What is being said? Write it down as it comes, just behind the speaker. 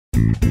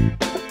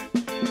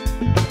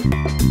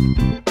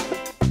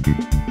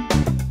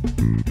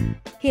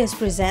Here's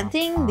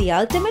presenting the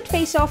ultimate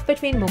face-off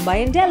between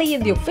Mumbai and Delhi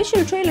in the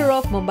official trailer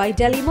of Mumbai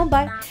Delhi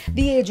Mumbai.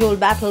 The age-old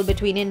battle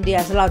between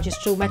India's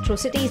largest two metro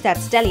cities,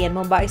 that's Delhi and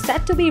Mumbai,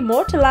 set to be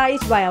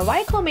immortalized via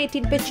Viacom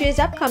 18 Pictures'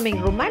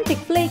 upcoming romantic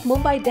flick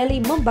Mumbai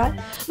Delhi Mumbai,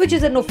 which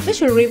is an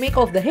official remake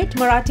of the hit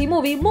Marathi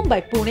movie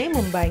Mumbai Pune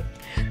Mumbai.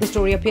 The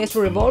story appears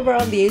to revolve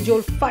around the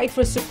age-old fight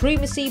for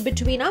supremacy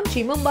between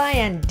Amchi Mumbai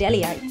and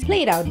Delhiites,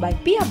 played out by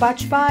Pia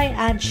Bajpai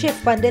and Shiv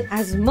Pandit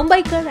as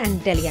Mumbaikar and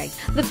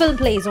Delhiite. The film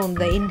plays on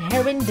the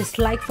inherent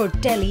dislike for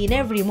Delhi in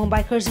every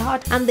Mumbaikar's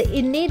heart and the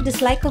innate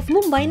dislike of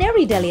Mumbai in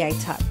every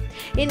Delhiite's heart.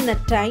 In a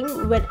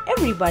time when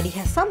everybody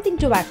has something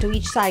to add to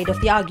each side of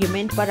the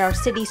argument but our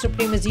city's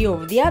supremacy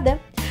over the other,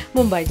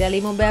 Mumbai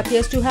Delhi Mumbai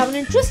appears to have an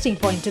interesting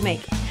point to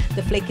make.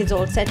 The flick is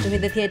all set to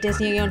hit the theatres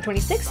nearly on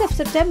 26th of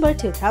September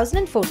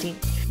 2014.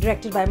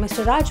 Directed by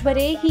Mr. Raj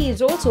Bare, he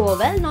is also a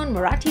well-known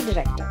Marathi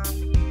director.